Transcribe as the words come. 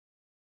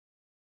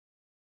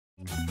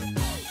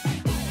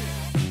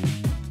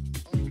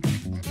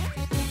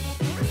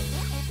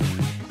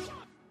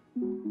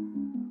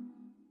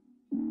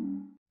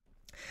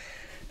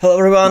Hello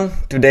everyone,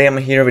 today I'm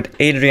here with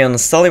Adrian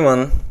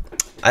Sullivan.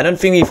 I don't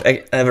think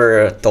we've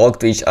ever talked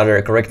to each other,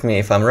 correct me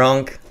if I'm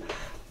wrong.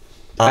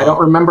 I don't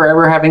remember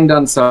ever having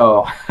done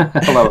so.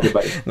 Hello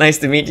everybody. Nice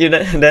to meet you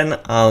then.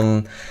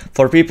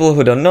 For people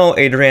who don't know,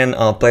 Adrian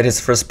played his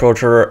first Pro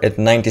Tour at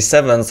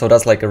 97, so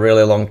that's like a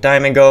really long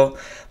time ago.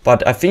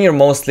 But I think you're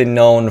mostly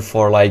known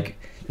for like,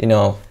 you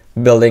know,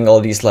 building all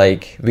these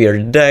like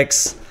weird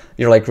decks.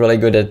 You're like really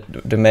good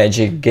at the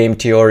Magic game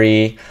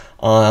theory.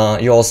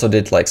 You also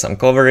did like some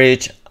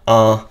coverage.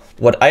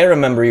 What I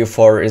remember you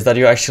for is that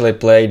you actually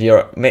played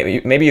your,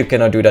 maybe you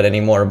cannot do that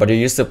anymore, but you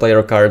used to play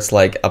your cards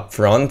like up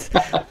front.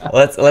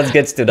 let's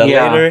get to that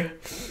later.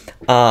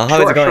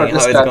 How is it going? How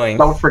is it going?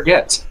 Don't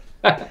forget.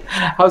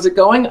 How's it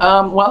going?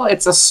 Well,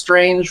 it's a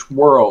strange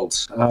world.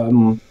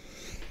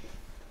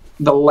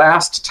 The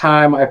last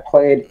time I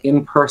played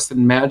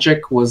in-person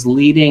Magic was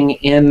leading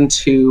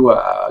into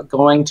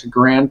going to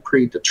Grand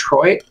Prix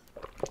Detroit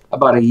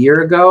about a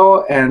year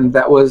ago, and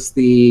that was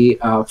the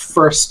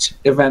first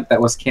event that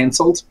was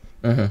canceled.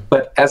 Mm-hmm.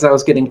 But as I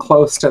was getting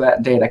close to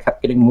that date, I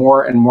kept getting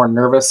more and more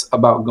nervous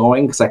about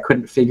going because I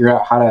couldn't figure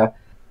out how to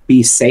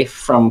be safe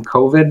from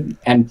COVID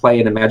and play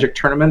in a Magic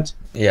tournament.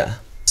 Yeah.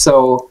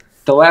 So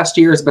the last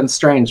year has been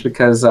strange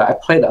because I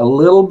played a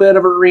little bit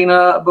of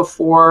Arena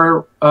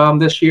before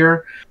this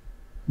year,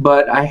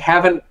 but I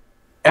haven't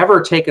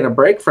ever taken a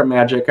break from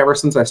Magic ever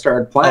since I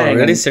started playing. Oh,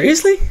 really?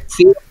 Seriously?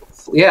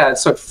 Yeah,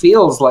 so it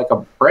feels like a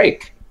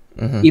break.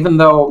 Mm-hmm. Even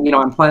though, you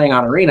know, I'm playing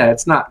on Arena,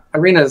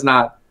 Arena is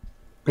not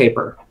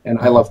paper, and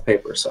I love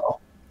paper, so.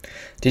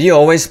 Did you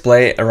always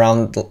play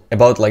around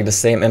about like the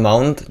same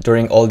amount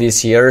during all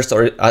these years,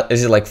 or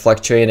is it like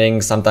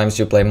fluctuating? Sometimes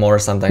you play more,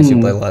 sometimes you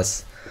play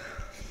less?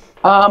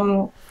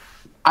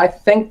 I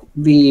think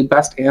the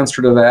best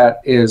answer to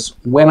that is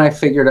when I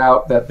figured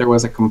out that there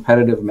was a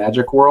competitive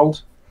Magic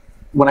world,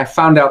 when I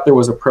found out there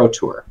was a Pro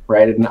Tour,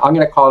 right? And I'm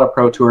going to call it a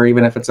Pro Tour,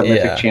 even if it's a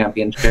Mythic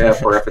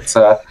Championship or if it's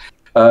a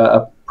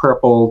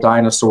purple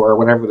dinosaur,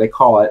 whatever they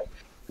call it.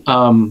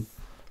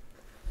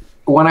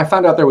 When I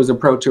found out there was a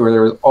Pro Tour,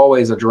 there was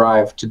always a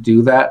drive to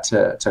do that,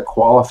 to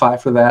qualify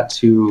for that,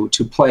 to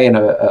play in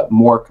a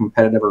more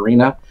competitive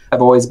arena.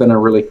 I've always been a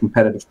really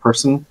competitive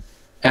person,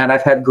 and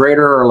I've had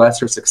greater or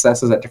lesser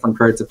successes at different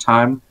periods of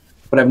time,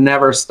 but I've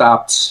never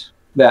stopped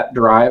that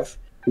drive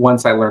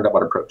once I learned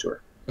about a Pro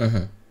Tour.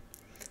 Mm-hmm.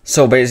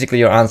 So basically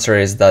your answer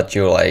is that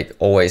you like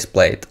always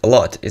played a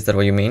lot. Is that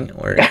what you mean?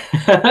 Or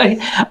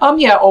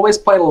yeah, always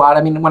played a lot.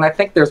 I mean, when I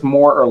think there's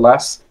more or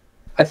less,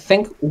 I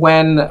think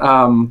when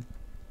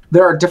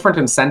there are different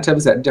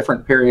incentives at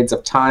different periods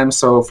of time.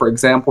 So for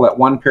example, at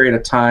one period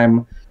of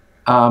time,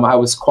 I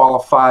was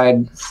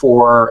qualified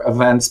for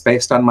events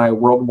based on my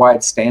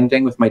worldwide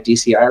standing with my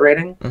DCI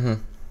rating. Mm-hmm.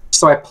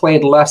 So I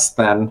played less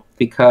then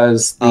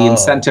because the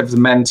incentives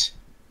meant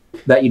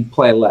that you'd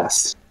play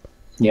less,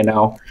 you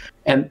know?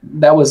 And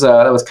that was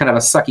kind of a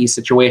sucky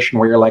situation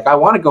where you're like, I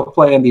want to go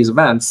play in these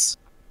events,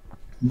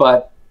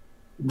 but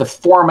the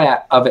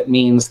format of it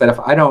means that if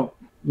I don't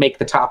make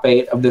the top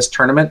 8 of this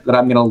tournament, that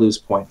I'm going to lose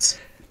points.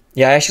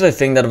 Yeah, I actually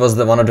think that was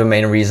one of the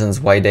main reasons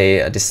why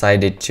they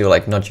decided to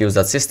like not use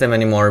that system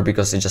anymore,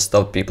 because it just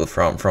stopped people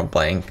from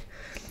playing.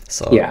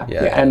 So yeah,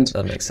 and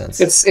that makes sense.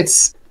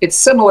 It's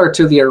similar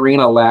to the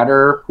Arena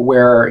ladder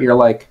where you're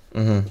like,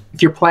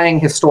 if you're playing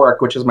Historic,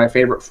 which is my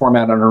favorite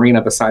format on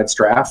Arena besides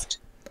Draft.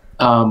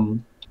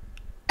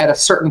 At a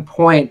certain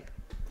point,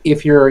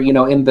 if you're, you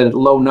know, in the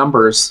low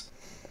numbers,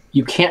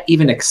 you can't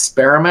even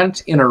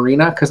experiment in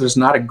Arena because there's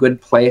not a good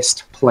place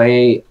to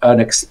play an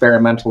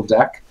experimental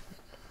deck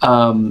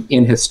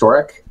in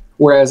Historic.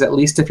 Whereas at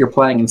least if you're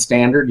playing in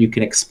Standard, you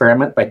can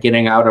experiment by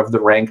getting out of the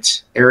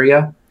ranked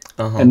area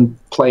and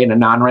play in a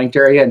non-ranked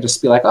area and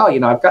just be like, oh, you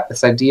know, I've got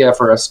this idea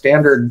for a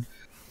Standard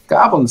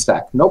Goblins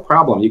deck. No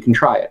problem. You can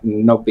try it.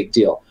 No big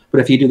deal. But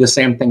if you do the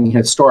same thing in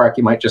Historic,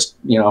 you might just,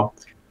 you know,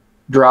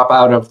 drop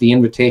out of the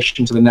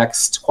invitation to the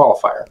next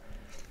qualifier.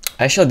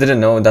 I actually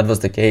didn't know that was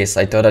the case.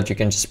 I thought that you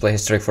can just play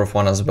Historic for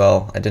fun as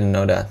well. I didn't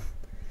know that.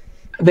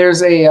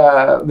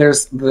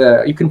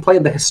 You can play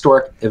the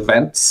Historic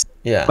events,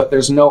 but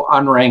there's no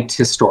unranked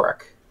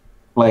Historic.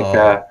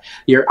 Like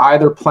you're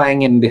either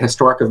playing in the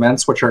Historic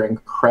events, which are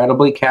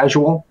incredibly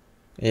casual,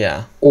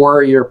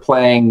 or you're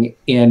playing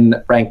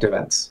in ranked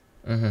events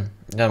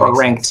or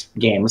ranked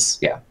games.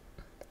 Yeah.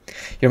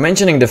 You're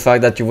mentioning the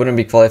fact that you wouldn't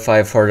be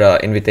qualified for the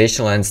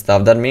invitational and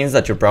stuff. That means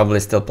that you're probably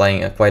still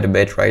playing quite a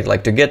bit, right?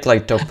 Like to get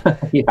like top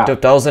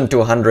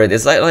 1,200,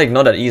 it's like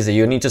not that easy.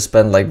 You need to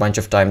spend like a bunch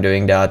of time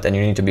doing that, and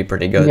you need to be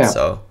pretty good.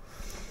 So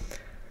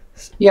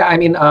yeah, I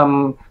mean,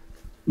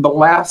 the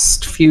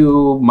last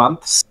few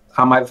months,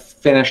 I've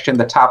finished in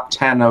the top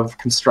 10 of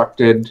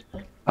Constructed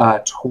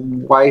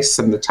twice,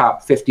 and the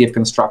top 50 of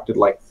Constructed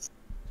like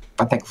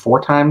I think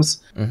 4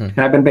 times, and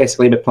I've been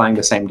basically playing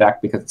the same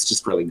deck because it's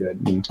just really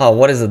good. And,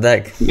 what is the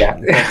deck? Yeah,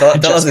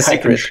 tell us the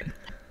secret.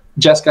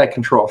 Jeskai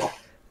Control.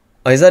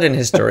 Oh, is that in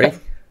Historic?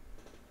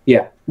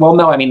 Yeah. Well,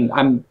 no, I mean,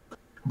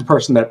 the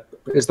person that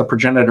is the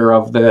progenitor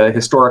of the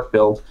historic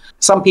build.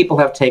 Some people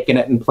have taken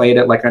it and played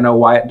it. Like I know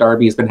Wyatt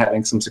Darby has been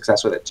having some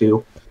success with it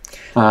too.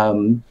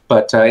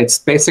 But it's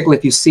basically,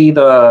 if you see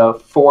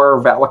the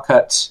 4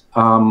 Valakut,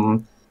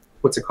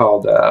 what's it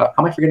called? How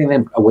am I forgetting the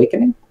name?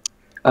 Awakening?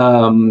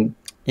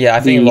 Yeah, I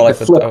think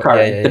the flip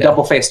card, the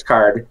double-faced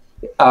card.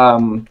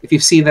 If you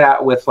see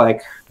that with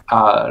like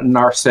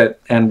Narset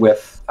and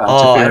with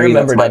I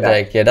remember that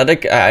deck. Yeah, that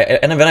deck.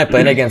 And when I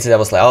played against it, I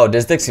was like, "Oh,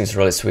 this deck seems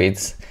really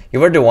sweet." You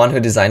were the one who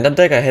designed that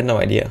deck. I had no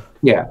idea.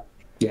 Yeah.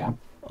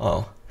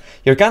 Oh,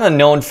 you're kind of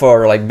known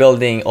for like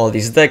building all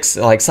these decks.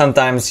 Like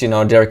sometimes, you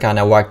know, they're kind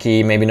of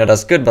wacky, maybe not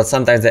as good, but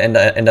sometimes they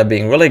end up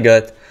being really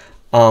good.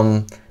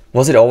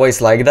 Was it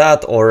always like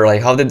that, or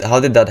like how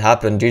did that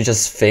happen? Do you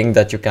just think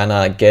that you kind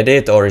of get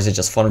it, or is it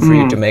just fun for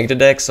you to make the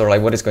decks, or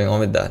like what is going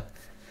on with that?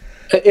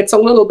 It's a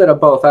little bit of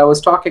both. I was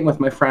talking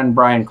with my friend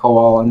Brian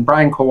Kowal, and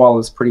Brian Kowal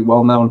is pretty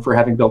well known for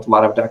having built a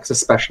lot of decks,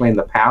 especially in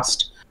the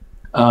past.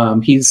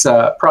 He's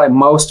probably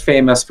most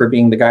famous for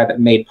being the guy that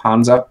made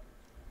Panza.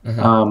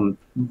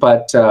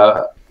 But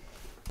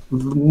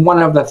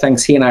one of the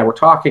things he and I were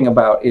talking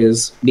about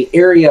is the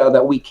area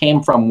that we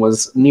came from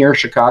was near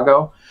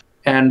Chicago,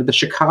 and the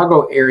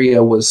Chicago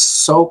area was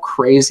so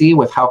crazy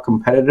with how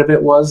competitive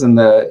it was in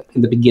the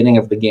beginning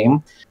of the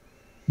game.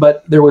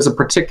 But there was a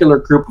particular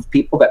group of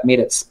people that made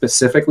it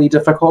specifically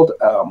difficult.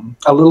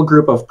 A little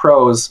group of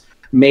pros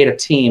made a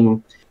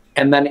team,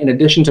 and then in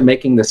addition to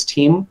making this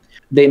team,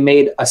 they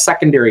made a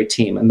secondary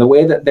team. And the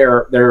way that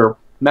their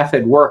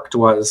method worked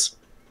was,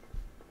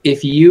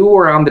 if you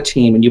were on the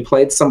team and you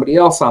played somebody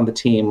else on the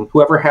team,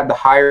 whoever had the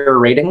higher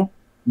rating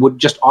would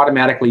just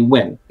automatically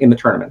win in the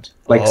tournament.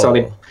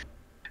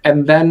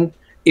 And then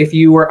if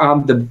you were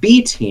on the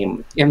B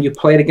team and you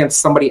played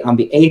against somebody on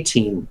the A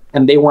team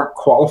and they weren't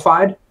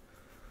qualified,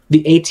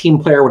 the A team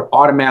player would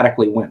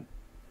automatically win.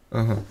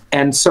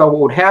 And so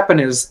what would happen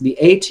is the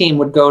A team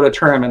would go to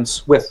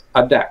tournaments with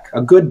a deck,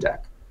 a good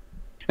deck.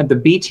 And the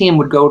B team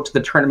would go to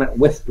the tournament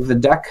with the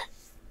deck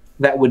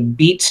that would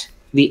beat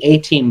the A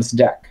team's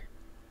deck.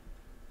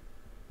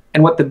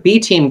 And what the B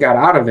team got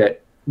out of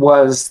it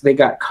was they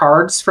got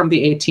cards from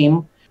the A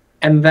team.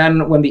 And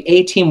then when the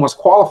A team was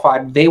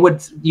qualified,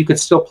 you could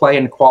still play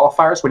in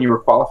qualifiers when you were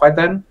qualified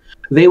then.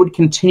 They would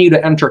continue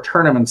to enter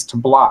tournaments to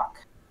block.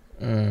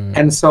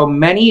 And so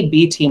many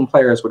B team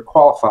players would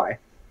qualify,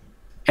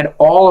 and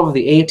all of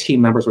the A team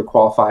members would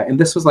qualify. And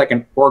this was like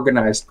an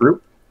organized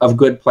group of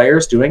good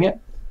players doing it.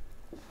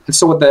 And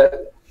so what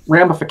the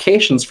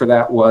ramifications for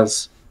that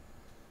was,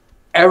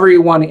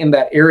 everyone in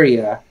that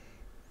area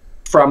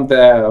from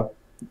the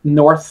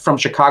north, from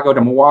Chicago to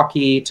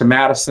Milwaukee to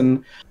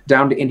Madison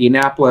down to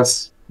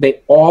Indianapolis,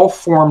 they all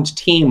formed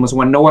teams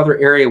when no other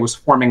area was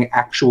forming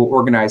actual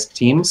organized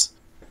teams.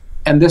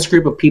 And this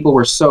group of people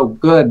were so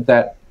good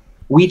that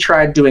we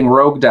tried doing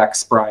rogue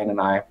decks, Brian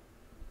and I,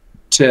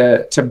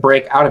 to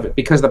break out of it,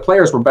 because the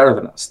players were better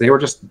than us. They were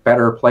just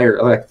better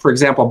players. Like, for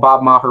example,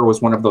 Bob Maher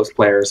was one of those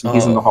players, and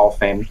he's in the Hall of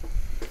Fame.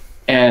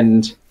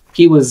 And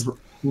he was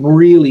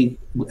really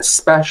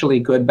especially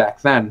good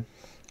back then.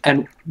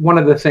 And one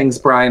of the things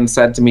Brian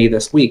said to me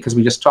this week, because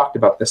we just talked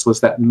about this, was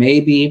that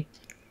maybe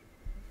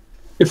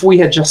if we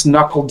had just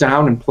knuckled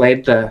down and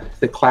played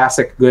the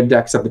classic good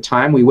decks of the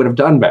time, we would have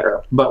done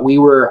better. But we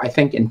were, I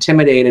think,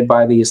 intimidated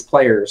by these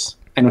players.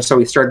 And so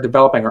we started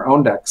developing our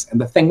own decks. And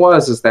the thing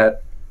is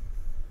that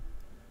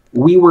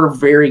we were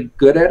very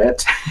good at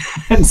it.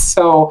 And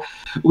so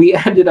we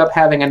ended up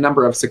having a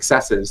number of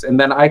successes. And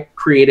then I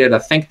created a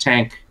think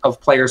tank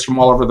of players from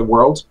all over the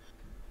world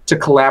to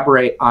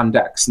collaborate on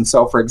decks. And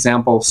so, for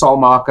example, Saul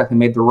Maka, who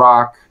made The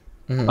Rock,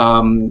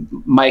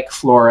 Mike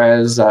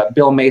Flores,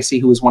 Bill Macy,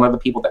 who was one of the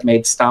people that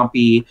made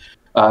Stompy,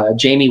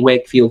 Jamie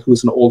Wakefield,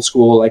 who's an old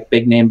school, like,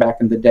 big name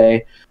back in the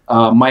day,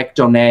 Mike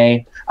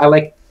Donay.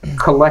 I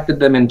collected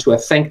them into a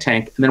think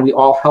tank, and then we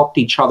all helped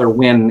each other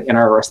win in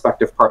our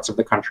respective parts of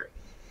the country.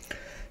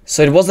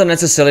 So it wasn't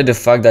necessarily the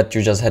fact that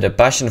you just had a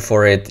passion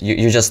for it.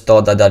 You just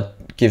thought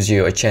that gives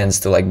you a chance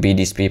to beat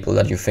these people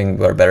that you think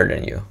were better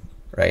than you,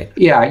 right?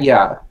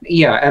 Yeah.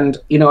 And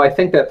I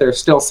think that there's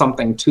still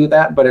something to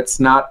that, but it's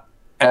not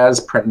as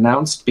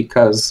pronounced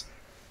because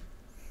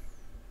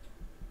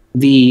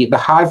the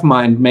hive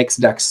mind makes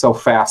decks so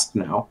fast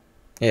now.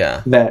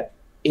 Yeah. That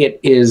it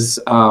is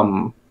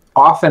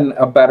often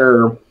a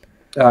better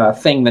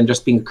thing than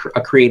just being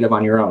a creative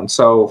on your own.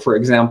 So, for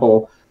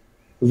example,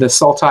 the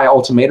Sultai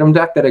Ultimatum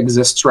deck that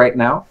exists right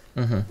now,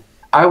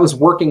 I was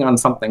working on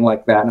something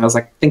like that, and I was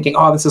thinking,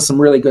 oh, this is some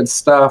really good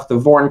stuff. The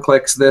Vorn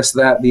clicks, this,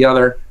 that, the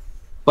other.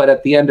 But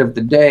at the end of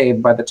the day,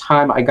 by the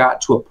time I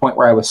got to a point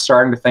where I was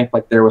starting to think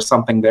there was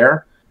something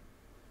there,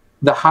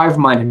 the hive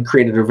mind had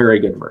created a very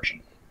good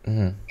version.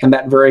 And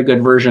that very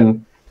good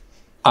version,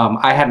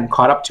 I hadn't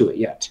caught up to it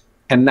yet.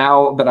 And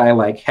now that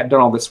I had done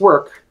all this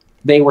work,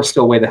 they were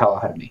still way the hell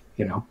ahead of me,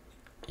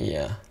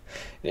 Yeah.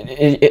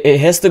 It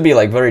has to be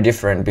very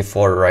different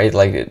before, right?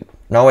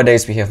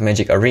 Nowadays we have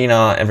Magic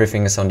Arena,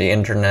 everything is on the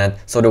internet,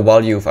 so the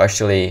value of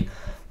actually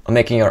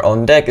making your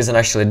own deck isn't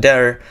actually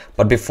there.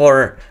 But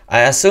before,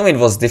 I assume it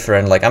was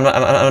different. Like I'm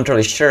not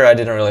really sure. I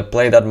didn't really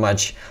play that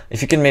much.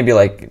 If you can maybe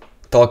like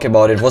talk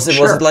about it. Was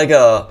it like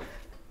a,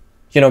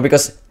 you know,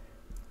 because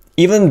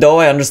even though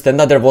I understand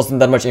that there wasn't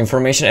that much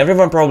information,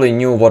 everyone probably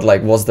knew what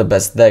like was the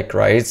best deck,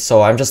 right?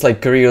 So I'm just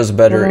like curious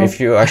better if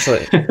you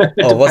actually.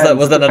 Oh,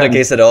 was that not the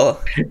case at all?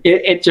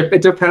 It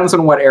depends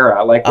on what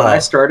era. Like when I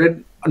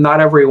started, not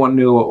everyone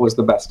knew what was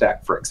the best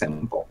deck, for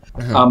example.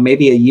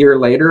 Maybe a year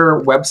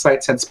later,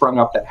 websites had sprung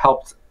up that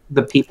helped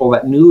the people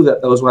that knew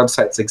that those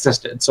websites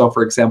existed. So,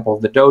 for example,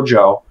 the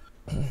dojo.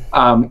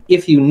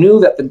 If you knew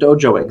that the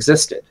dojo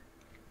existed,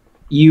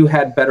 you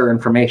had better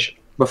information.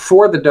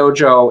 Before the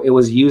dojo, it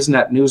was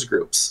Usenet news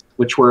groups,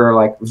 which were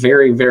like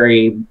very,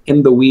 very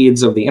in the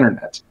weeds of the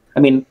internet.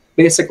 I mean,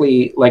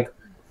 basically like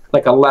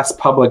a less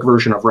public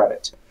version of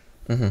Reddit.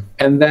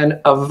 And then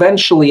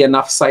eventually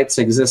enough sites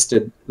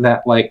existed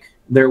that like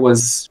there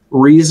was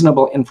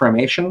reasonable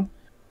information.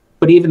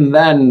 But even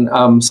then,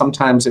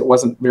 sometimes it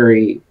wasn't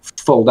very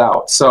filled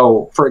out.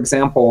 So, for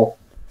example,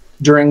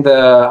 during the,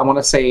 I want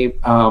to say,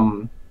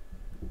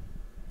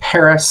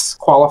 Paris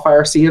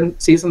qualifier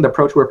season, the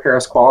Pro Tour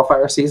Paris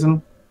qualifier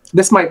season,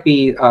 this might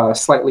be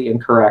slightly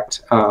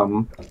incorrect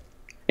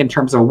in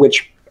terms of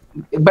which,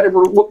 but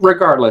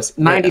regardless,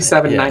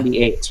 97,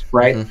 98,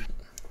 right?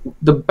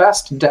 The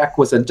best deck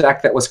was a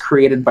deck that was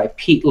created by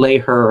Pete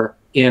Leher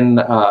in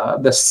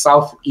the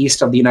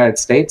southeast of the United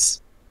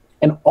States,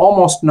 and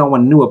almost no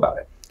one knew about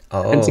it.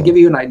 And to give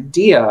you an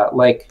idea,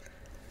 like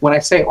when I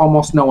say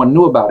almost no one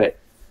knew about it,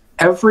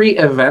 every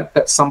event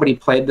that somebody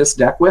played this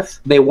deck with,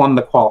 they won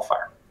the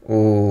qualifier.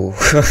 Ooh.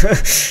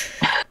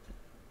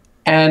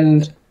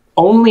 And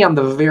only on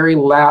the very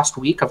last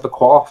week of the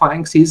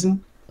qualifying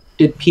season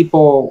did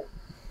people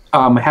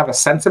have a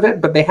sense of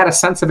it, but they had a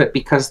sense of it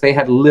because they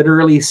had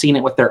literally seen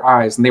it with their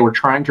eyes, and they were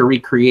trying to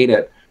recreate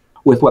it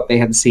with what they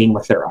had seen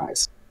with their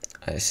eyes.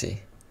 I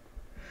see.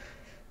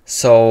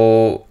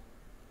 So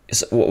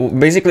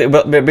basically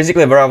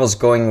where I was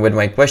going with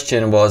my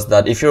question was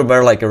that if you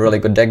were like a really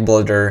good deck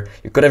builder,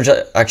 you could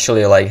have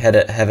actually like have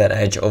an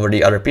edge over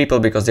the other people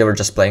because they were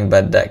just playing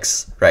bad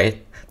decks, right?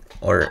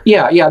 Or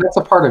yeah, that's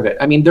a part of it.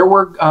 I mean, there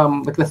were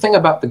like the thing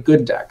about the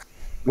good deck,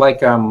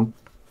 like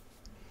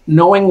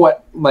knowing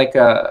what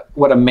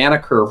a mana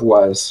curve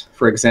was,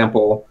 for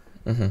example,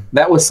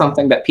 that was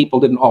something that people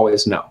didn't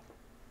always know.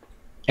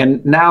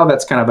 And now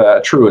that's kind of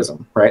a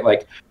truism, right?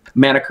 Like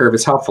mana curve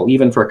is helpful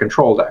even for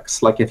control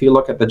decks. Like if you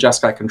look at the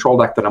Jeskai control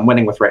deck that I'm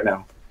winning with right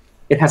now,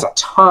 it has a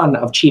ton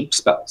of cheap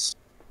spells.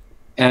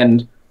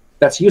 And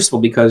that's useful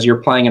because you're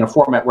playing in a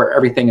format where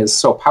everything is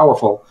so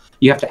powerful,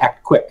 you have to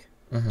act quick.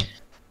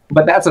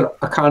 But that's a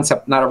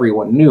concept not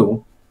everyone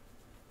knew.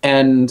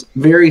 And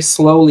very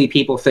slowly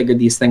people figured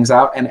these things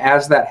out. And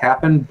as that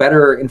happened,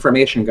 better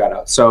information got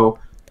out. So,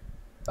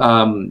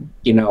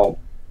 you know,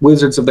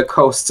 Wizards of the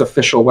Coast's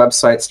official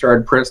website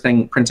started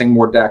printing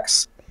more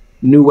decks.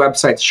 New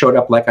websites showed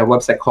up, like a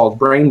website called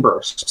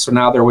Brainburst. So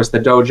now there was the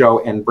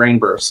Dojo and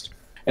Brainburst.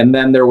 And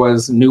then there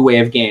was New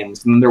Wave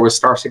Games. And then there was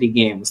Star City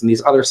Games. And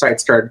these other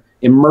sites started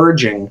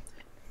emerging,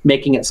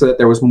 making it so that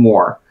there was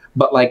more.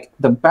 But like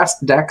the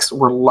best decks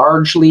were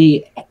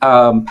largely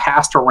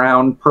passed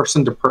around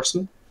person to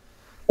person,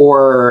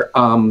 or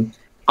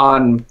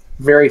on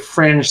very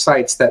fringe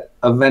sites that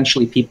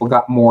eventually people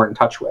got more in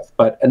touch with.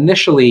 But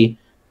initially,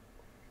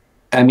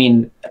 I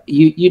mean,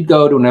 you'd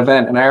go to an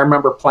event, and I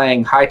remember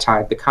playing High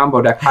Tide, the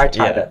combo deck High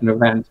Tide at an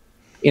event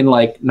in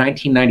like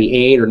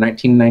 1998 or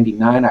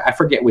 1999. I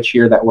forget which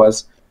year that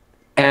was.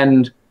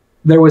 And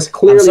there was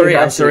clearly...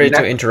 I'm sorry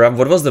to interrupt.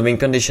 What was the win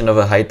condition of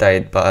a High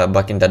Tide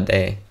back in that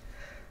day?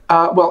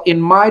 Well, in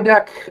my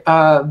deck,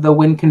 the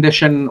win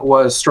condition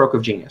was Stroke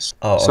of Genius.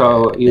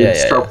 So you would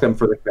stroke them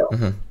for the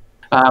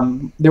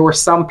kill. There were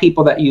some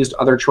people that used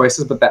other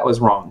choices, but that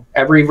was wrong.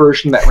 Every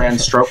version that ran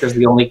Stroke as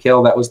the only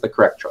kill, that was the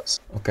correct choice.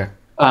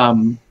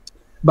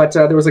 But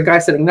there was a guy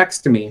sitting next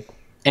to me,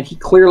 and he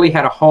clearly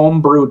had a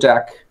homebrew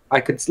deck.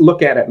 I could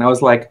look at it, and I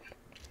was like,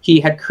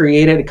 he had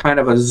created kind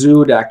of a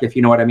zoo deck, if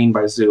you know what I mean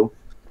by zoo.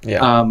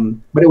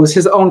 But it was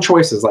his own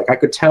choices. Like I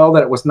could tell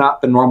that it was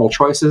not the normal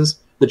choices.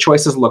 The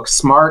choices looked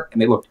smart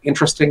and they looked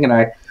interesting, and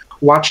I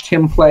watched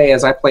him play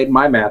as I played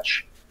my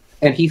match,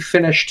 and he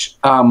finished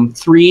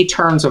 3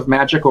 turns of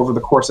Magic over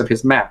the course of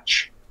his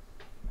match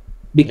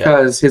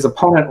because his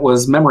opponent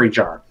was Memory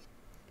Jar.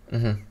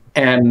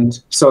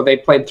 And so they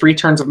played 3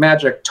 turns of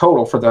Magic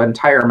total for the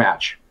entire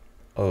match.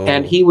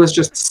 And he was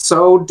just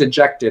so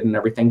dejected and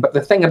everything. But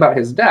the thing about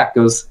his deck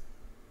was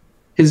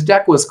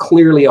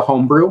clearly a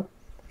homebrew,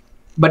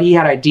 but he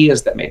had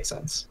ideas that made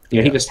sense. You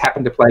know, he just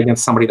happened to play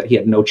against somebody that he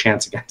had no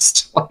chance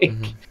against. Like,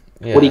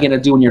 what are you going to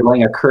do when you're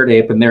laying a Curd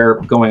Ape and they're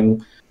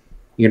going,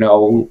 you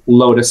know,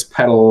 Lotus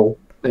Petal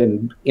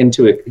and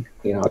into it,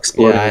 you know,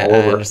 exploding all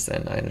over?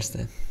 I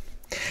understand.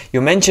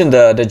 You mentioned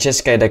the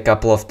Jeskai a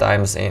couple of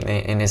times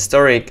in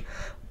Historic.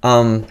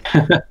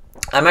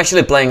 I'm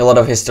actually playing a lot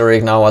of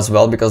Historic now as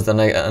well because the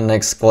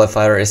next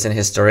qualifier is in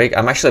Historic.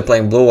 I'm actually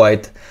playing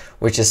Blue-White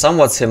which is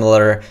somewhat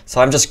similar.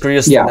 So I'm just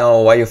curious to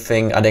know why you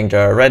think adding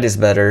the red is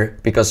better,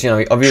 because, you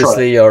know,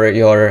 obviously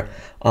your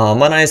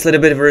mana is a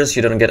little bit worse.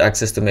 You don't get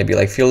access to maybe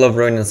like Field of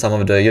Ruin and some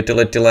of the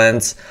utility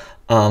lands.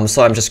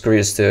 So I'm just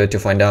curious to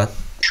find out.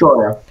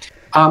 Sure.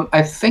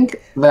 I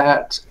think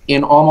that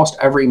in almost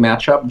every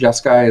matchup,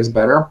 Jeskai is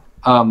better.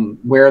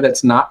 Where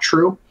that's not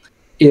true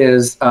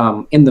is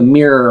in the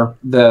mirror,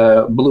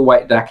 the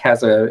blue-white deck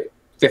has a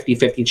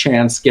 50-50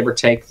 chance, give or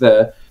take,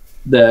 the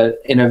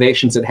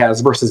innovations it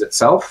has versus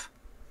itself.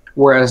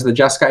 Whereas the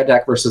Jeskai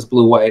deck versus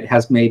blue-white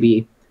has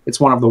it's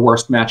one of the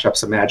worst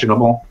matchups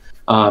imaginable.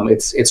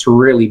 It's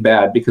really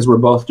bad because we're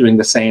both doing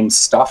the same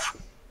stuff,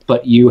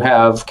 but you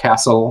have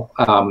castle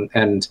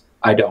and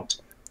I don't.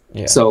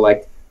 Yeah. So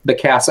like the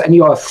castle, and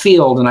you have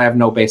field and I have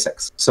no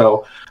basics.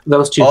 So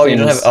those two things. You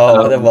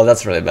don't have, well,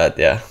 that's really bad.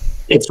 Yeah.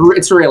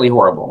 It's really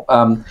horrible.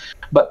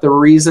 But the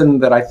reason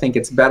that I think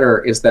it's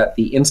better is that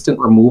the instant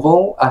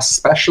removal,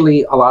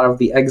 especially a lot of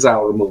the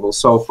exile removal.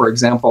 So for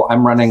example,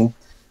 I'm running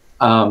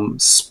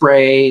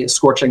Spray,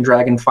 Scorching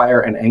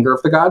Dragonfire, and Anger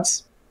of the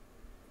Gods.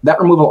 That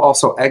removal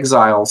also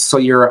exiles, so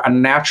you're a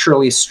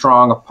naturally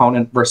strong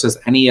opponent versus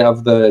any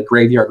of the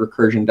graveyard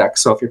recursion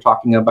decks. So if you're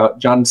talking about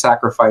Jund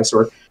Sacrifice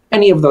or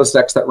any of those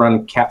decks that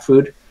run cat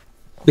food,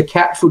 the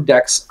cat food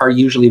decks are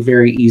usually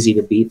very easy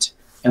to beat.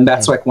 And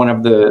that's like one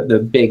of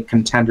the big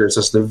contenders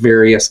is the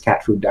various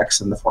cat food decks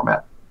in the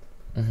format.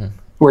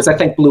 Whereas I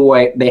think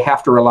blue-white, they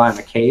have to rely on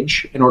a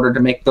cage in order to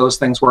make those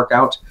things work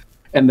out.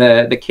 And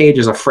the cage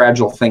is a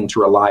fragile thing to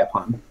rely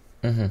upon.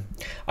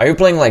 Are you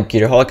playing like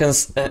Gearhulk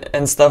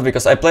and stuff?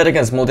 Because I played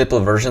against multiple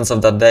versions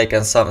of that deck,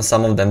 and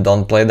some of them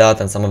don't play that,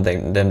 and some of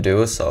them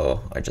do.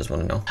 So I just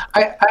want to know.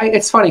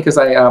 It's funny because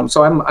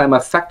I'm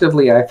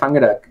effectively, if I'm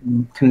going to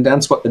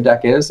condense what the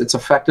deck is, it's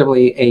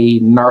effectively a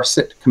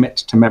Narset commit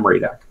to memory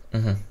deck.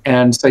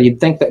 And so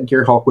you'd think that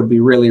Gearhulk would be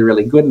really,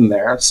 really good in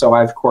there. So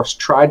I of course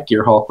tried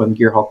Gearhulk when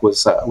Gearhulk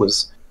was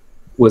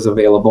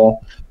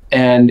available,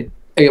 and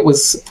it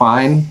was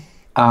fine.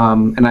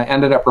 And I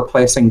ended up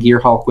replacing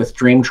Gearhulk with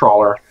Dream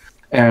Trawler,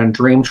 and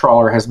Dream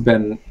Trawler has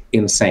been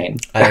insane.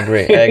 I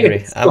agree.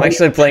 I'm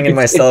actually playing it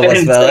myself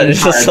as well.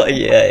 It's just like,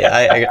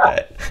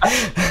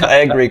 I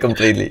agree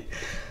completely.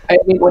 I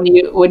mean,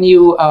 when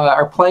you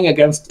are playing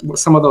against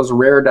some of those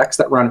rare decks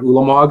that run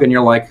Ulamog, and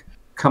you're like,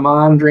 come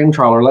on, Dream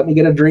Trawler, let me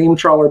get a Dream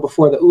Trawler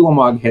before the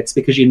Ulamog hits,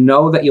 because you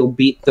know that you'll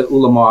beat the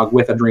Ulamog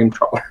with a Dream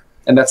Trawler.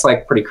 And that's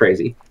like pretty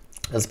crazy.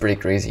 That's pretty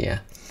crazy, yeah.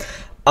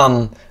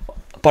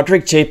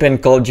 Patrick Chapin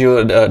called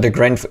you the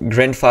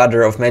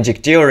grandfather of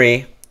Magic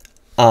Theory.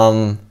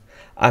 I'm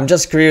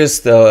just curious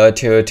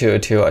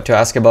to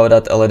ask about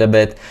that a little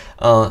bit.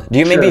 Do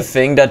you maybe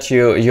think that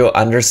you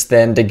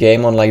understand the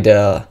game on like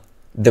the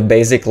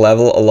basic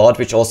level a lot,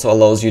 which also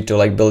allows you to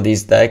like build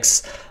these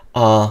decks?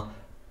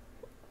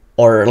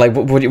 Or like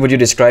would you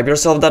describe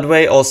yourself that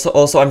way? Also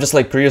I'm just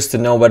like curious to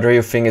know whether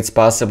you think it's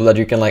possible that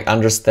you can like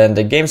understand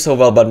the game so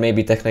well, but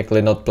maybe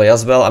technically not play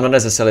as well. I'm not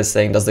necessarily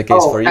saying that's the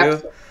case for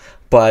you.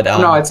 But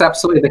no, it's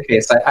absolutely the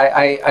case.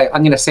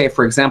 I'm going to say,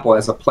 for example,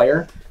 as a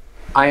player,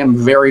 I am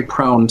very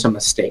prone to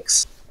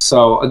mistakes.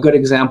 So a good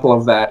example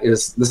of that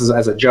is, this is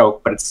as a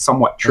joke, but it's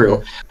somewhat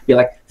true. You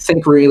like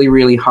think really,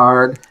 really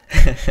hard.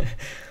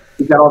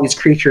 You've got all these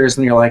creatures,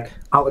 and you're like,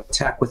 I'll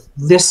attack with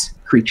this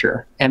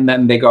creature, and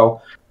then they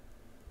go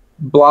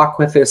block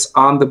with this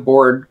on the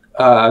board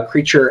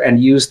creature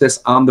and use this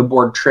on the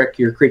board trick.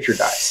 Your creature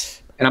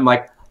dies, and I'm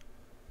like,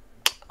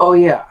 oh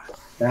yeah,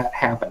 that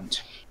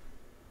happened.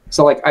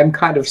 So like I'm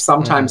kind of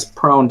sometimes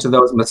prone to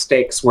those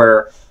mistakes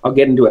where I'll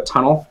get into a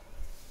tunnel,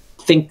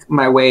 think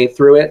my way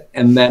through it,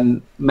 and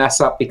then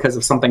mess up because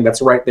of something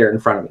that's right there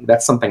in front of me.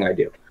 That's something I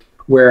do.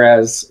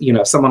 Whereas, you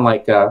know, someone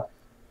like, I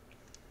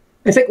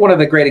think one of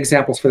the great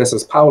examples for this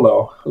is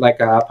Paulo. Like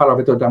Paulo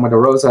Vitor Dama de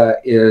Rosa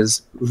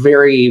is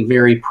very,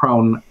 very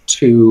prone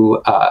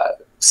to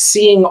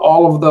seeing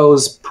all of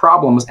those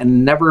problems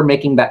and never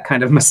making that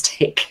kind of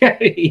mistake.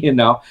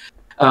 I've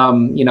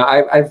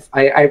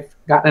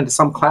gotten into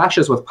some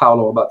clashes with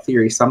Paulo about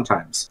theory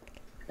sometimes,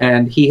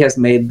 and he has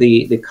made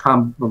the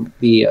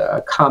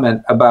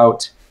comment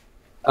about,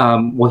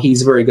 well,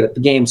 he's very good at the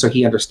game, so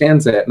he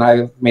understands it, and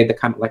I've made the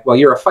comment like, well,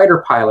 you're a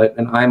fighter pilot,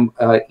 and I'm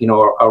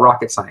a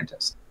rocket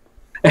scientist.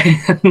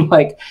 And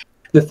like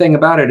the thing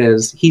about it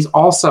is, he's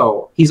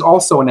also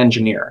an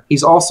engineer.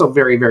 He's also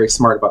very, very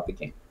smart about the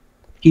game.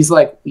 He's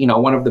like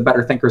one of the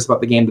better thinkers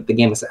about the game that the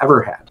game has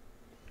ever had.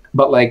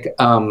 But like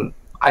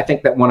I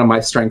think that one of my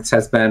strengths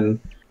has been,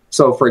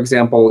 so for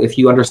example, if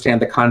you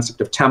understand the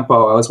concept of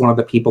tempo, I was one of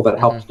the people that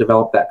helped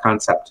develop that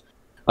concept.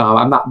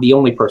 I'm not the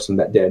only person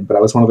that did, but I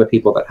was one of the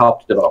people that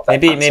helped develop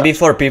that concept. Maybe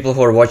for people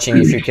who are watching,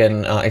 if you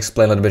can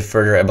explain a little bit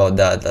further about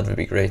that, that would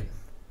be great.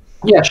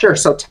 Yeah, sure.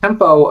 So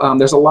tempo,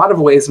 there's a lot of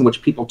ways in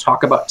which people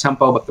talk about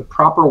tempo, but the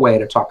proper way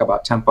to talk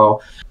about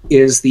tempo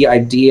is the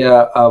idea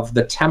of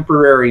the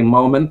temporary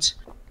moment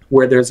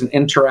where there's an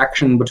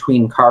interaction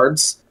between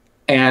cards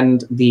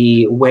and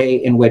the way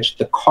in which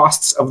the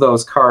costs of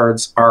those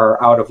cards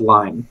are out of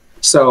line.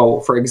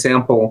 So, for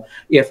example,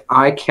 if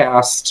I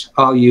cast,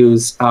 I'll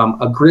use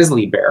a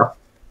grizzly bear,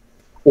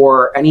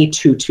 or any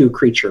 2/2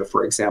 creature,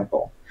 for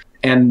example,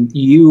 and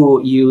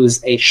you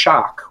use a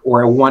shock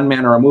or a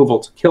 1-mana removal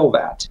to kill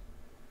that,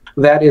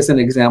 that is an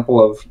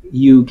example of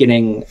you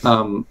getting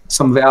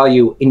some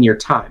value in your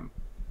time.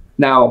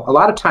 Now, a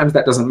lot of times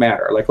that doesn't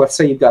matter. Like, let's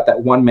say you've got that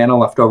 1 mana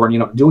left over and you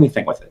don't do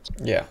anything with it.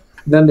 Yeah.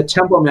 Then the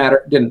tempo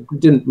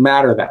didn't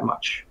matter that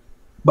much.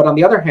 But on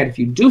the other hand, if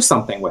you do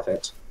something with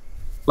it,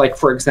 like,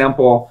 for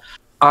example,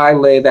 I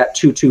lay that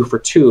 2/2 for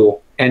 2,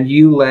 and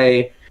you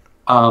lay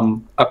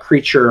a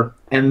creature,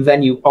 and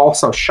then you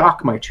also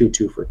shock my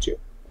 2/2 for 2.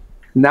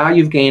 Now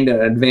you've gained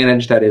an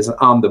advantage that is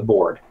on the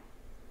board.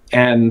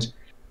 And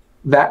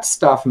that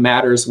stuff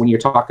matters when you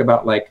talk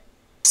about, like,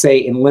 say,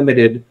 in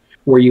Limited,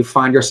 where you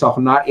find yourself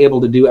not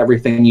able to do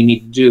everything you need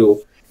to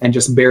do and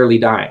just barely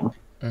dying,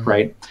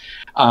 right?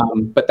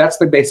 But that's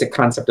the basic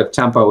concept of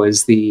tempo,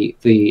 is the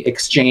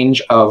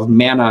exchange of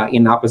mana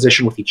in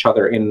opposition with each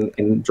other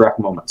in direct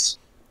moments.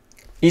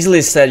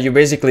 Easily said. You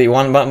basically,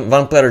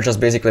 one player just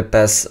basically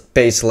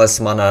pays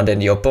less mana than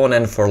the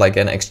opponent for like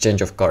an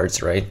exchange of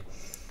cards, right?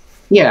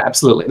 Yeah,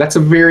 absolutely. That's a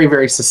very,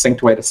 very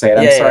succinct way to say it.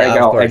 I'm sorry, I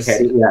got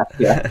egg-headed.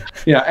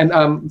 Yeah.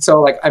 And so,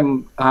 like,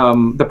 I'm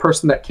the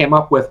person that came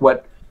up with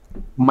what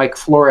Mike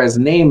Flores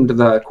named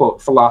the,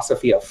 quote,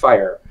 philosophy of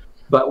fire,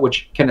 but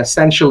which can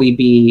essentially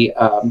be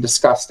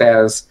discussed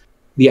as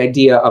the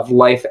idea of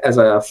life as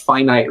a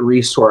finite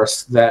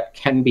resource that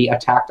can be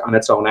attacked on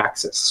its own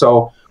axis.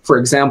 So, for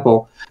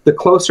example, the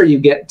closer you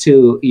get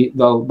to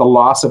the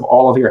loss of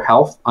all of your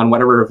health on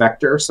whatever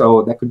vector,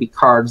 so that could be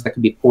cards, that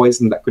could be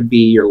poison, that could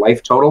be your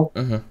life total,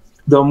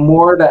 the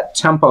more that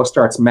tempo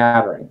starts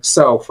mattering.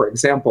 So, for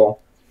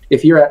example,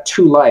 if you're at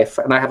 2 life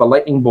and I have a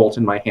lightning bolt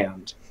in my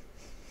hand,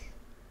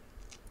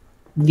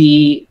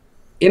 the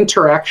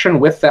interaction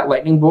with that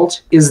lightning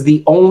bolt is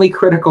the only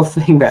critical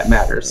thing that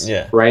matters,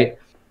 right?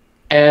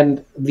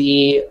 And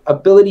the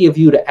ability of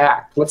you to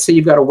act, let's say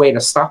you've got a way to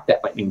stop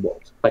that lightning bolt.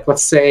 Like,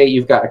 let's say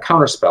you've got a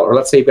counter spell, or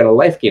let's say you've got a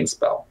life gain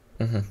spell.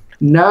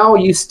 Now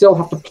you still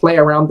have to play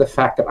around the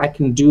fact that I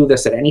can do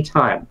this at any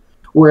time.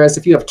 Whereas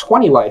if you have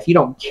 20 life, you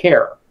don't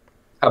care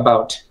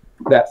about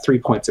that 3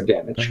 points of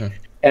damage.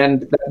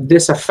 And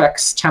this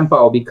affects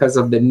tempo because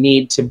of the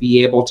need to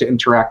be able to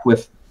interact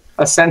with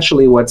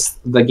essentially what's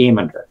the game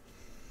under.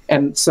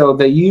 And so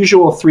the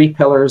usual 3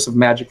 pillars of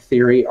Magic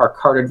theory are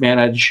card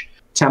advantage,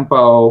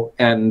 tempo,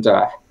 and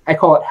I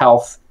call it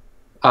health.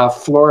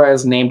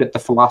 Flores named it the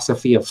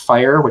philosophy of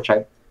fire, which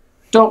I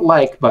don't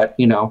like, but,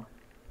 you know,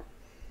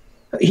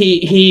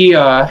 he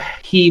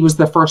was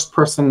the first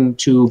person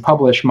to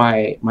publish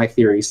my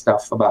theory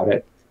stuff about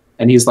it.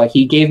 And he's like,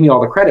 he gave me all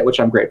the credit, which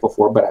I'm grateful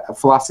for, but a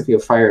philosophy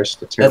of fire is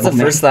a terrible That's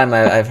the first time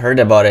I've heard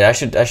about it. I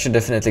should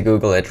definitely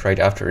Google it right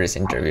after this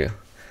interview.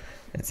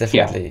 It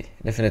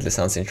definitely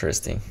sounds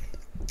interesting.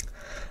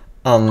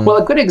 Well,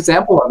 a good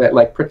example of it,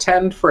 like,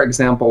 pretend, for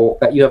example,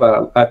 that you have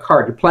a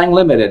card. You're playing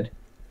Limited,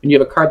 and you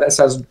have a card that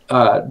says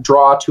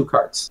draw 2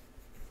 cards.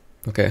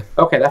 Okay,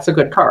 that's a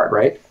good card,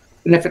 right?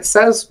 And if it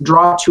says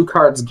draw 2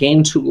 cards,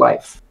 gain 2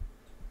 life,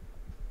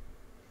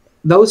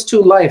 those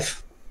 2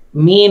 life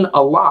mean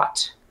a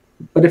lot.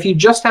 But if you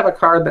just have a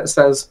card that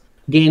says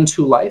gain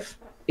 2 life,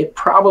 it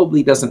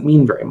probably doesn't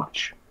mean very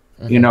much,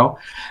 you know?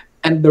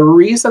 And the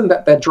reason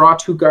that draw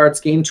 2 cards,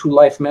 gain 2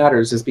 life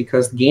matters is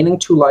because gaining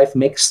 2 life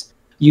makes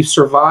you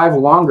survive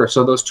longer,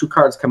 so those 2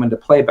 cards come into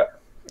play better.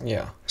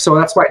 Yeah. So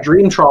that's why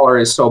Dream Trawler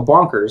is so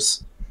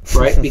bonkers,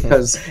 right?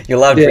 Because you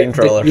love Dream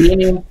Trawler.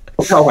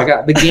 Oh my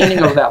god, the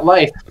gaining of that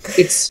life,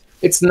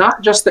 it's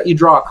not just that you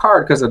draw a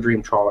card because of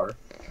Dream Trawler.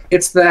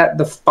 It's that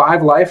the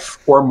 5 life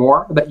or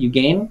more that you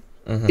gain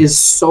is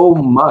so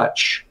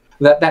much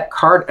that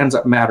card ends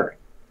up mattering.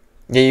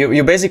 Yeah,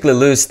 you basically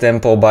lose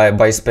tempo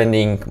by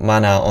spending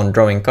mana on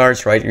drawing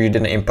cards, right? You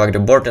didn't impact the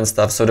board and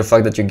stuff, so the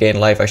fact that you gain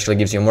life actually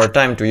gives you more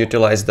time to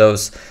utilize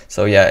those.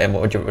 So yeah, and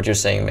what you're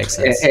saying makes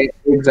sense.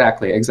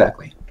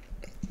 Exactly.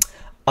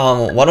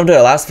 One of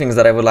the last things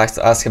that I would like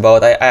to ask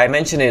about, I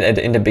mentioned it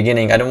in the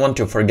beginning, I don't want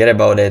to forget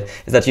about it,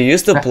 is that you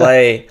used to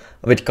play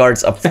with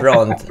cards up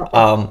front.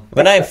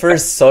 When I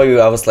first saw you,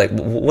 I was like,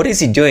 what is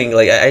he doing?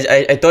 Like,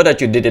 I thought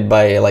that you did it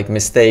by like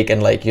mistake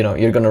and like, you know,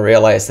 you're gonna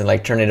realize and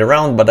like turn it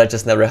around, but that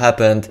just never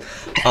happened.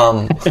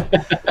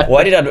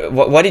 Why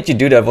did you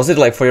do that? Was it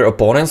like for your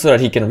opponent so that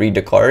he can read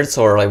the cards,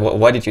 or like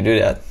why did you do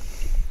that?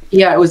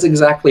 Yeah, it was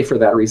exactly for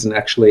that reason,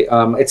 actually.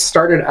 It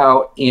started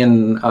out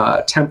in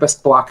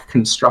Tempest Block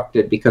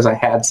Constructed because I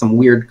had some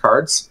weird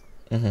cards.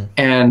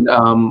 And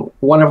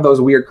one of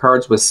those weird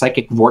cards was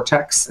Psychic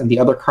Vortex, and the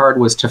other card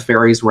was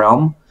Teferi's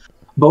Realm,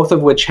 both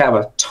of which have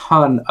a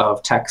ton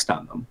of text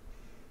on them.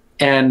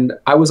 And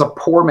I was a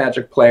poor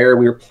Magic player.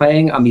 We were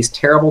playing on these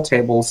terrible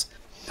tables,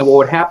 and what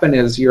would happen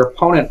is your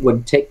opponent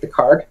would take the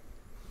card,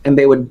 and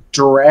they would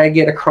drag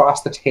it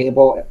across the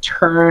table and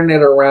turn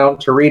it around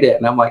to read it.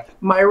 And I'm like,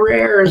 my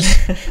rares,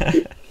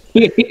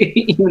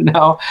 you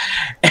know?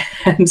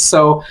 And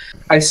so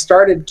I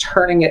started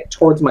turning it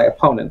towards my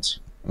opponent.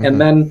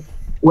 And then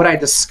what I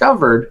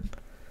discovered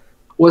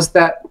was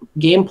that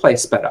gameplay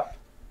sped up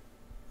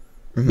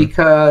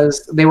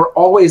because they were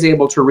always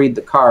able to read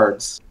the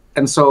cards.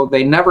 and so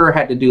they never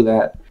had to do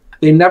that.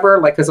 They never,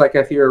 like, because like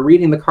if you're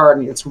reading the card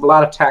and it's a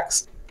lot of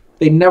text,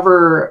 they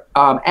never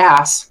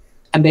asked,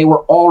 and they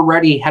were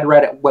already had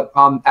read it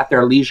at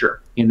their leisure,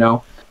 you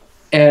know.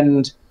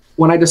 And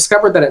when I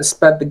discovered that it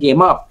sped the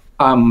game up,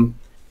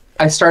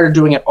 I started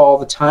doing it all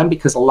the time,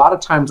 because a lot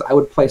of times I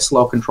would play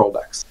slow control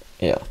decks.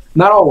 Yeah.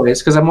 Not always,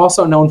 because I'm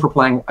also known for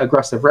playing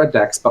aggressive red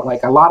decks, but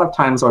like a lot of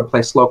times I would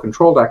play slow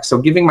control decks. So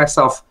giving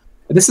myself,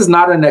 this is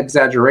not an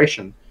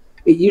exaggeration,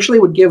 it usually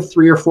would give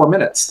 3 or 4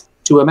 minutes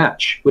to a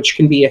match, which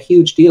can be a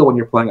huge deal when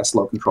you're playing a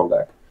slow control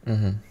deck.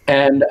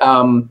 And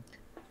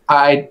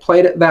I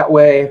played it that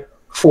way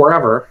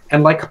forever.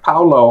 And like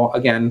Paulo,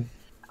 again,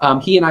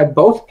 he and I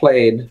both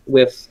played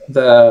with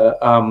the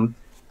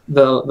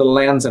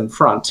lands in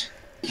front.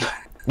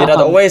 Yeah, that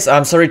always,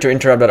 I'm sorry to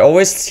interrupt, but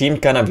always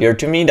seemed kind of weird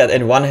to me that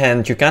in one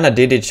hand you kind of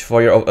did it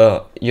for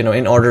your, you know,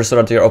 in order so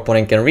that your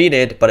opponent can read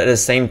it, but at the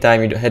same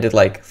time you had it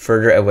like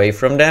further away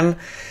from them.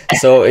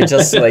 So it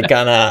just like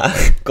kind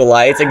of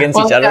collides against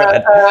each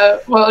other.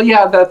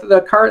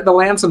 The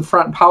lands in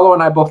front, Paulo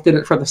and I both did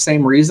it for the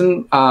same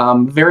reason.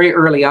 Very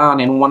early on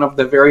in one of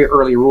the very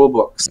early rule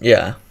books.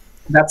 Yeah.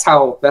 That's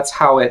how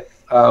it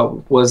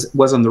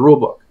was in the rule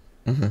book.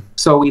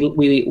 So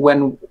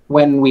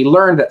when we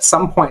learned at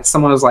some point,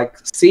 someone was like,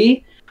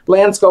 see,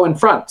 lands go in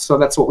front. So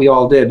that's what we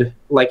all did.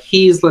 Like,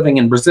 he's living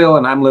in Brazil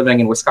and I'm living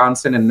in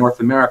Wisconsin in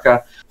North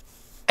America.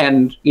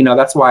 And, you know,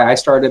 that's why I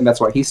started and that's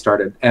why he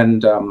started.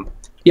 And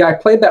yeah, I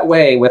played that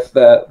way with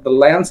the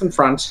lands in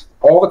front,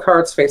 all the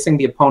cards facing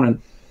the opponent,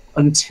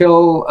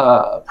 until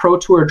Pro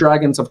Tour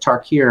Dragons of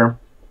Tarkir,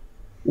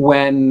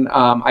 when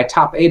I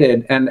top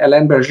 8'd, and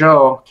Hélène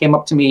Bergeau came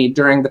up to me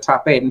during the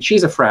top 8, and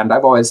she's a friend.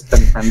 I've always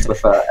been friends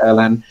with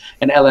Hélène,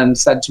 and Hélène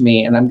said to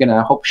me, and I'm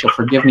gonna hope she'll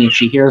forgive me if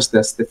she hears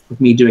this,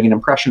 with me doing an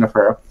impression of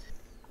her,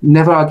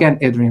 "Never again,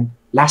 Adrian.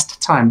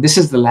 Last time. This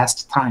is the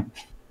last time."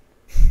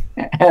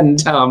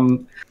 And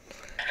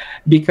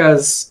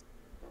because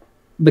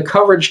the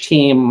coverage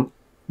team,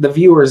 the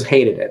viewers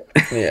hated it.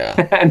 Yeah.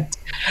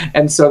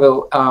 and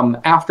so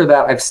after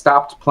that, I've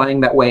stopped playing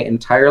that way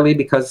entirely,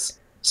 because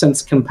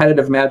since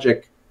competitive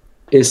Magic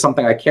is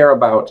something I care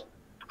about,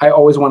 I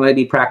always want to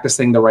be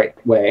practicing the right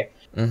way.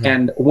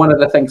 And one of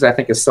the things I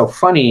think is so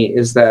funny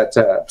is that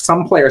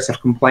some players have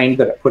complained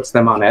that it puts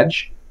them on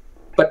edge.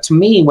 But to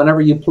me,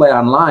 whenever you play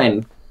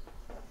online,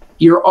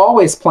 you're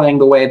always playing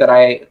the way that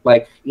I,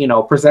 like, you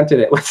know, presented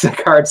it with the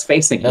cards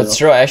facing you. That's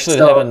true. I actually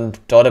haven't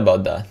thought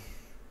about that.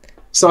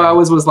 So I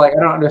always was like, I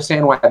don't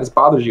understand why this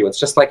bothers you.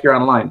 It's just like you're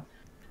online.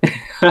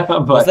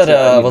 But, was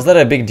that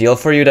a big deal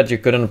for you that you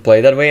couldn't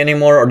play that way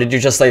anymore, or did you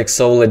just like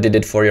solely did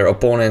it for your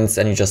opponents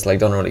and you just like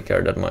don't really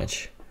care that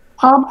much?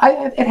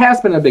 It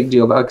has been a big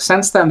deal. Like,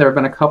 since then, there have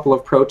been a couple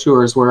of pro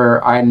tours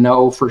where I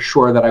know for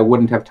sure that I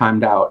wouldn't have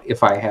timed out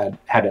if I had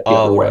it the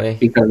other way.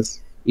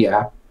 Because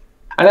and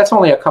that's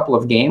only a couple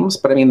of games,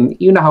 but I mean,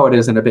 you know how it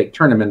is in a big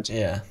tournament.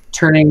 Yeah,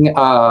 turning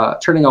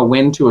a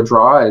win to a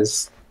draw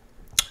is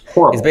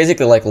horrible. It's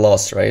basically like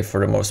loss, right,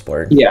 for the most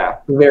part. Yeah,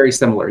 very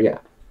similar. Yeah.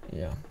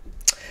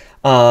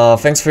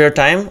 Thanks for your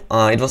time.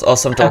 It was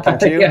awesome talking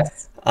to you.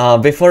 Yes.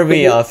 Before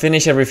we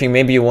finish everything,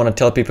 maybe you want to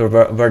tell people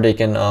where they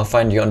can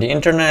find you on the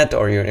internet,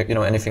 or you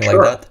know, anything like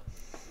that.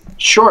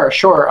 Sure.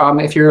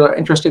 If you're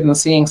interested in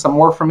seeing some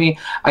more from me,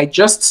 I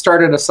just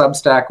started a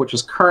Substack, which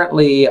is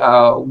currently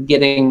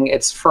getting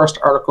its first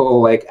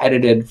article like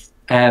edited,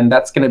 and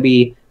that's going to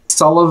be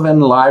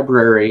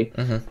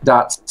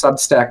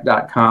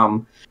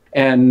sullivanlibrary.substack.com.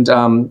 And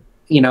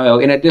you know,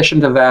 in addition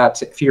to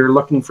that, if you're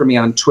looking for me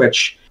on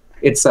Twitch,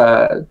 it's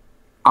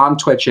on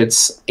Twitch,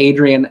 it's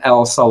Adrian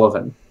L.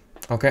 Sullivan.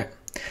 Okay.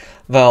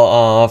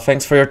 Well,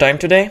 thanks for your time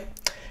today.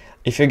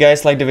 If you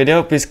guys like the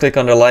video, please click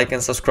on the like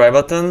and subscribe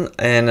button,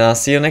 and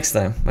see you next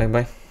time. Bye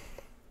bye.